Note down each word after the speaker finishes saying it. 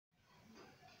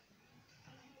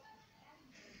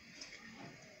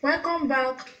Welcome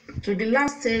back to the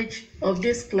last stage of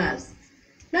this class.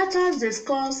 Let us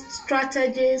discuss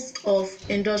strategies of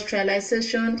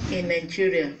industrialization in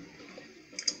Nigeria.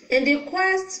 In the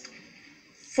quest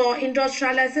for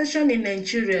industrialization in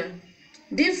Nigeria,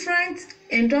 different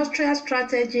industrial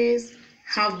strategies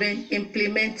have been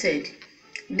implemented.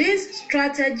 These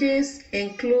strategies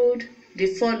include the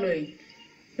following.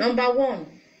 Number 1,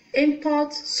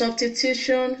 import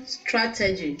substitution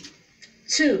strategy.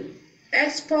 2,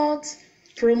 export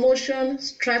promotion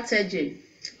strategy.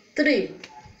 3,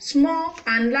 small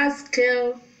and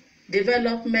large-scale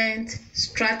development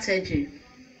strategy.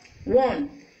 1,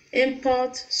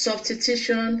 import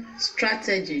substitution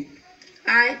strategy,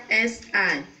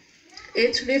 ISI.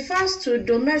 It refers to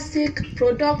domestic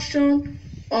production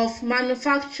of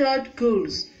manufactured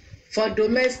goods for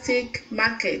domestic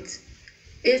market.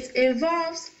 It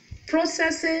involves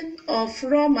processing of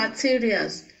raw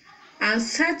materials and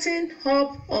setting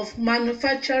up of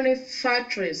manufacturing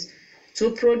factories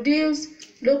to produce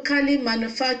locally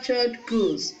manufactured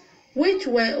goods which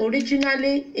were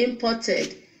originally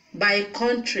imported by a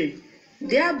country,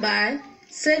 thereby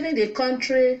saving the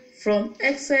country from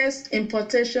excess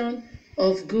importation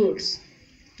of goods.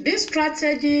 This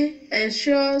strategy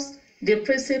ensures the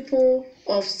principle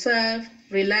of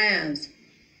self-reliance.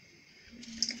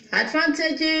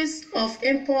 Advantages of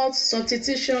import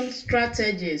substitution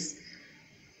strategies.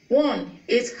 1,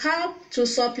 it helps to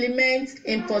supplement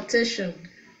importation.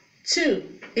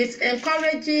 2, it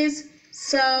encourages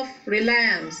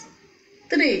self-reliance.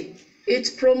 3,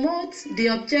 it promotes the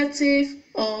objective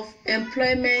of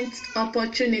employment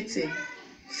opportunity.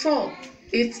 4,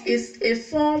 it is a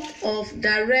form of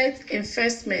direct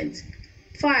investment.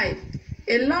 5,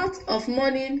 a lot of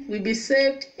money will be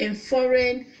saved in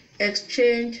foreign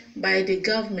exchange by the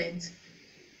government.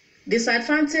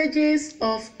 Disadvantages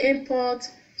of import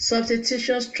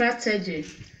substitution strategy.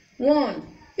 1,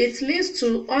 it leads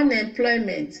to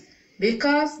unemployment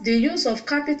because the use of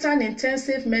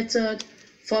capital-intensive method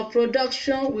for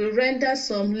production will render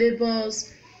some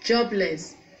laborers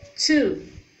jobless. 2,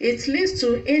 it leads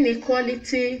to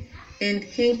inequality in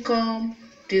income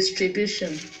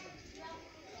distribution.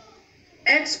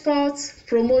 Export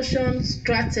promotion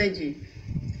strategy.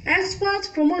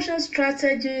 Export promotion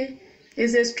strategy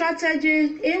is a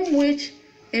strategy in which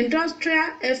industrial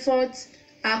efforts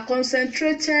are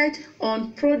concentrated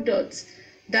on products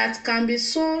that can be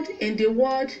sold in the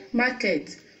world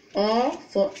market or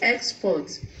for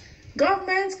export.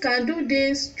 Governments can do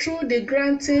this through the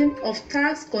granting of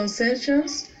tax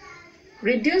concessions,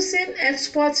 reducing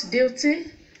export duty,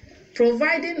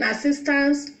 providing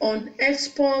assistance on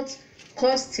export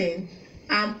costing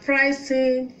and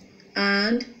pricing,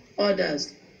 and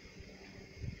others.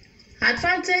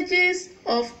 Advantages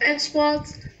of export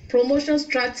promotion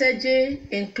strategy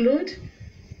include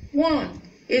 1,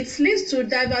 it leads to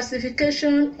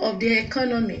diversification of the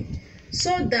economy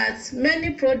so that many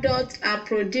products are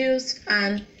produced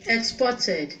and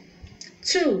exported.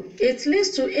 2, it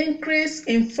leads to increase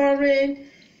in foreign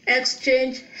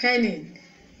exchange earning.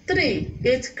 3,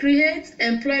 it creates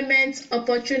employment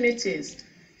opportunities.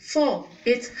 4,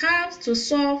 it helps to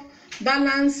solve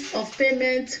balance of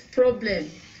payment problem.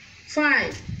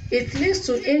 5, it leads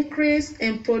to increase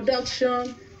in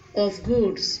production of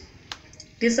goods.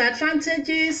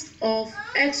 Disadvantages of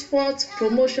export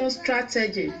promotion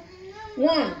strategy.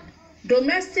 1,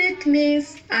 domestic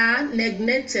needs are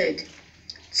neglected.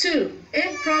 2,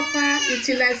 improper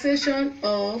utilization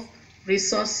of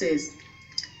resources.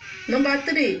 Number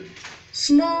 3,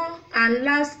 small and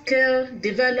large-scale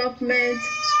development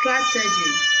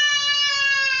strategy.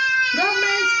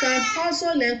 Governments can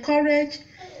also encourage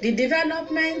the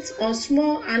development of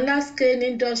small and large-scale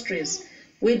industries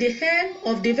with the aim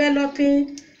of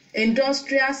developing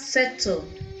industrial sector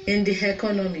in the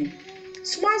economy.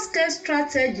 Small-scale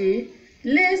strategy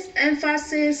lays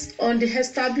emphasis on the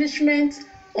establishment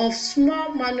of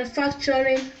small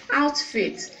manufacturing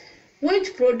outfits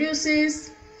which produces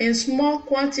in small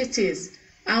quantities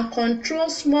and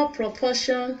controls small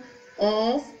proportion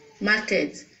of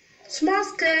market.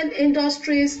 Small-scale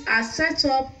industries are set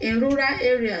up in rural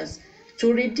areas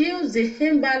to reduce the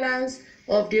imbalance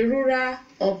of the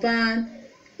rural-urban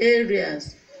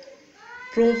areas,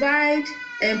 provide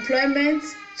employment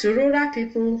to rural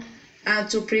people, and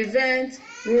to prevent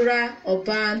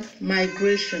rural-urban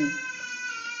migration.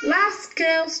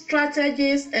 Large-scale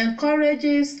strategies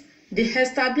encourages the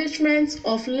establishment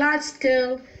of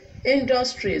large-scale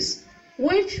industries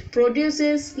which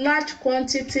produces large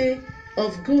quantity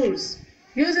of goods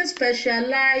using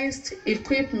specialized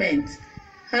equipment.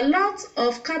 A lot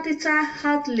of capital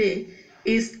outlay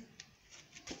is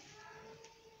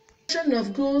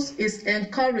of goods is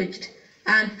encouraged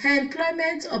and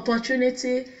employment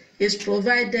opportunity is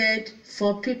provided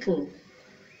for people.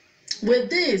 With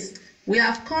this, we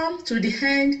have come to the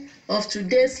end of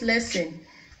today's lesson.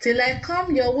 Till I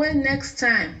come your way next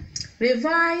time,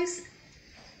 revise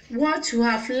what you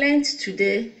have learned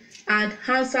today and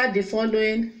answer the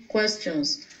following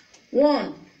questions.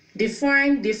 1.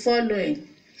 Define the following.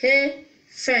 A.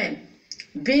 Firm.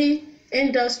 B.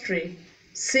 Industry.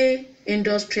 C.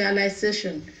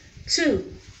 Industrialization.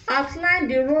 2. Outline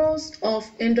the roles of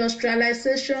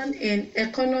industrialization in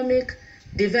economic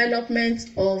development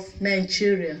of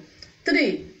Nigeria.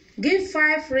 3. Give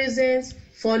 5 reasons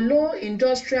for low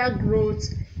industrial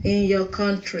growth in your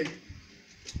country.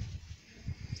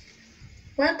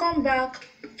 Welcome back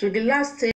to the last stage